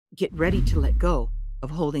Get ready to let go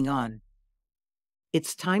of holding on.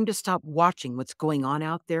 It's time to stop watching what's going on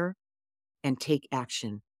out there and take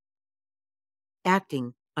action.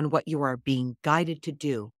 Acting on what you are being guided to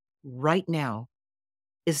do right now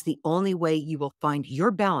is the only way you will find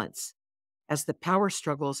your balance as the power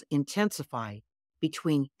struggles intensify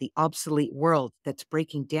between the obsolete world that's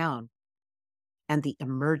breaking down and the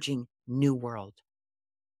emerging new world.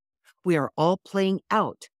 We are all playing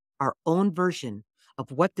out our own version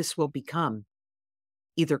of what this will become,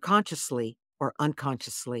 either consciously or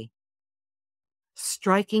unconsciously.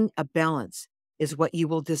 Striking a balance is what you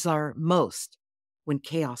will desire most when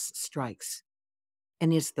chaos strikes,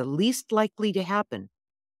 and is the least likely to happen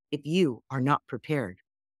if you are not prepared.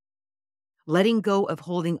 Letting go of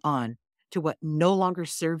holding on to what no longer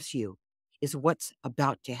serves you is what's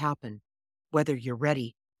about to happen, whether you're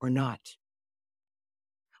ready or not.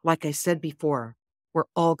 Like I said before, we're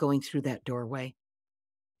all going through that doorway.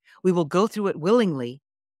 We will go through it willingly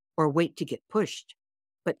or wait to get pushed,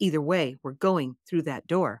 but either way, we're going through that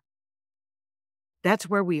door. That's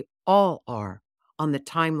where we all are on the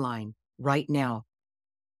timeline right now,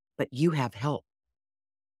 but you have help.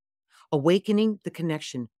 Awakening the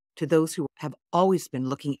connection to those who have always been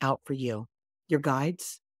looking out for you, your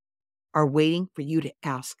guides, are waiting for you to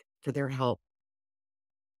ask for their help.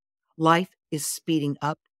 Life is speeding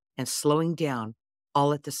up and slowing down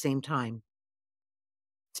all at the same time.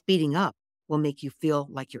 Speeding up will make you feel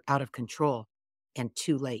like you're out of control and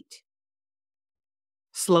too late.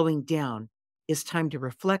 Slowing down is time to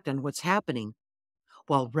reflect on what's happening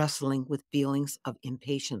while wrestling with feelings of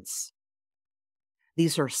impatience.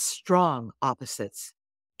 These are strong opposites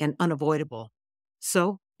and unavoidable,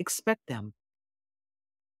 so expect them.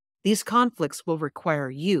 These conflicts will require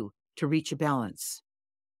you to reach a balance.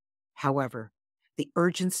 However, the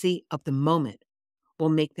urgency of the moment will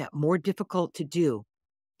make that more difficult to do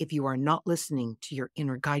if you are not listening to your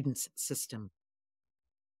inner guidance system.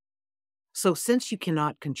 So, since you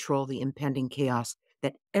cannot control the impending chaos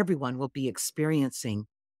that everyone will be experiencing,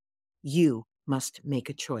 you must make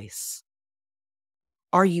a choice.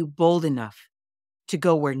 Are you bold enough to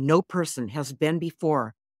go where no person has been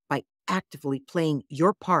before by actively playing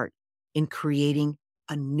your part in creating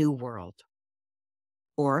a new world?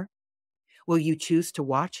 Or will you choose to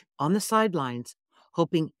watch on the sidelines,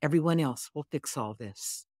 hoping everyone else will fix all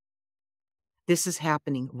this? This is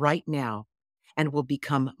happening right now and will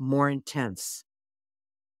become more intense.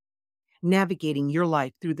 Navigating your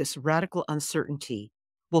life through this radical uncertainty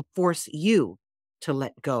will force you to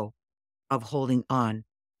let go of holding on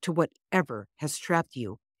to whatever has trapped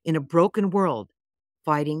you in a broken world,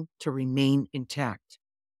 fighting to remain intact.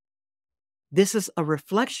 This is a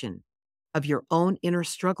reflection of your own inner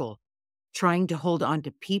struggle, trying to hold on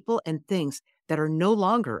to people and things that are no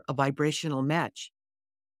longer a vibrational match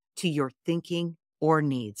to your thinking or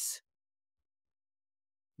needs.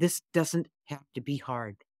 This doesn't have to be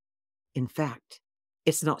hard. In fact,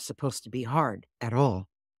 it's not supposed to be hard at all.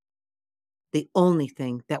 The only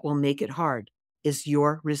thing that will make it hard is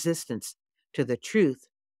your resistance to the truth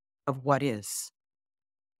of what is.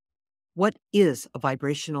 What is a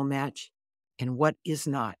vibrational match and what is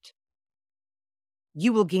not?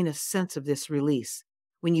 You will gain a sense of this release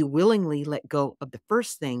when you willingly let go of the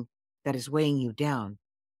first thing that is weighing you down.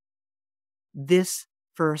 This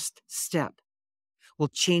first step will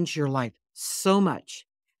change your life so much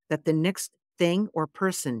that the next thing or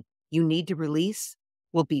person you need to release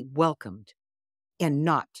will be welcomed and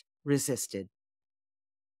not resisted.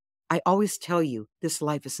 I always tell you this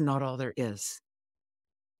life is not all there is.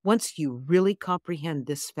 Once you really comprehend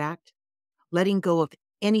this fact, letting go of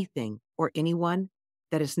anything or anyone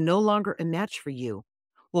that is no longer a match for you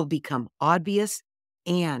will become obvious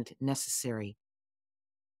and necessary.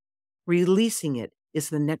 Releasing it is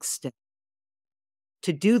the next step.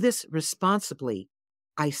 To do this responsibly,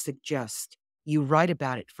 I suggest you write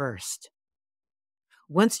about it first.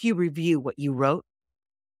 Once you review what you wrote,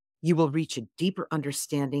 you will reach a deeper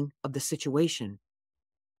understanding of the situation.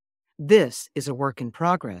 This is a work in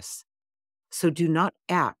progress, so do not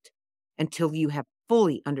act until you have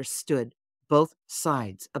fully understood both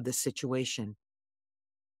sides of the situation.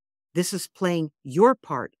 This is playing your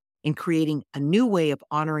part in creating a new way of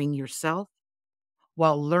honoring yourself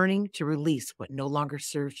while learning to release what no longer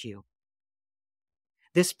serves you.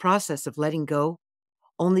 This process of letting go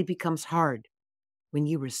only becomes hard when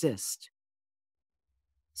you resist.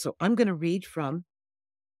 So I'm going to read from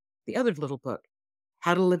the other little book,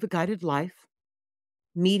 How to Live a Guided Life,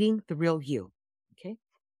 Meeting the Real You. Okay.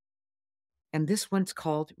 And this one's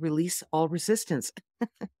called Release All Resistance.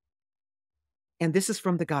 And this is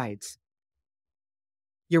from the guides.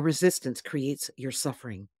 Your resistance creates your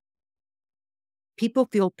suffering. People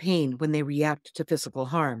feel pain when they react to physical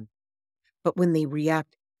harm, but when they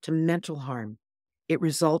react to mental harm, it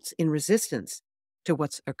results in resistance to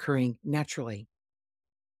what's occurring naturally.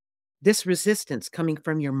 This resistance coming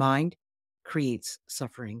from your mind creates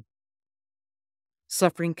suffering.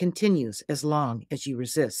 Suffering continues as long as you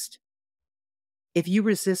resist. If you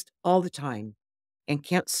resist all the time and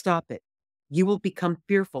can't stop it, you will become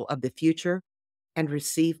fearful of the future and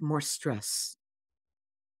receive more stress.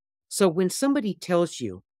 So when somebody tells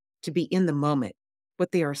you to be in the moment,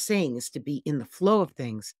 what they are saying is to be in the flow of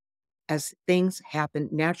things as things happen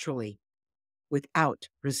naturally without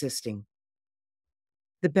resisting.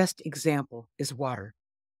 The best example is water.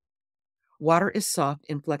 Water is soft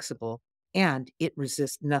and flexible, and it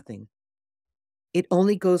resists nothing. It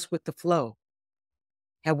only goes with the flow.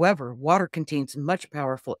 However, water contains much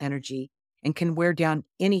powerful energy and can wear down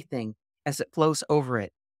anything as it flows over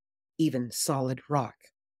it, even solid rock.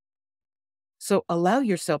 So allow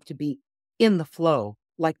yourself to be in the flow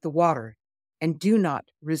like the water and do not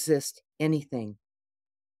resist anything.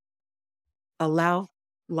 Allow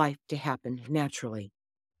life to happen naturally.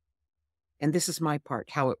 And this is my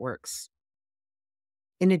part, how it works.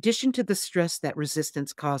 In addition to the stress that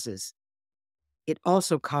resistance causes, it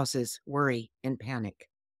also causes worry and panic.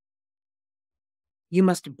 You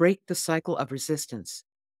must break the cycle of resistance.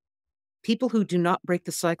 People who do not break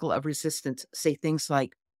the cycle of resistance say things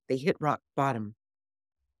like they hit rock bottom.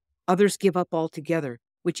 Others give up altogether,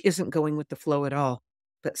 which isn't going with the flow at all,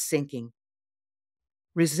 but sinking.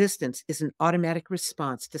 Resistance is an automatic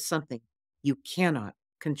response to something you cannot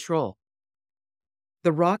control.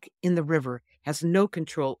 The rock in the river has no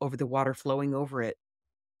control over the water flowing over it.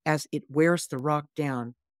 As it wears the rock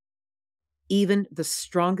down, even the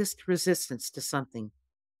strongest resistance to something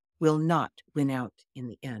will not win out in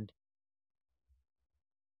the end.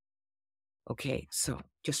 Okay, so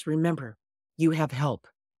just remember, you have help.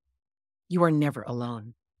 You are never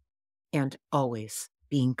alone and always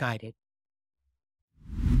being guided.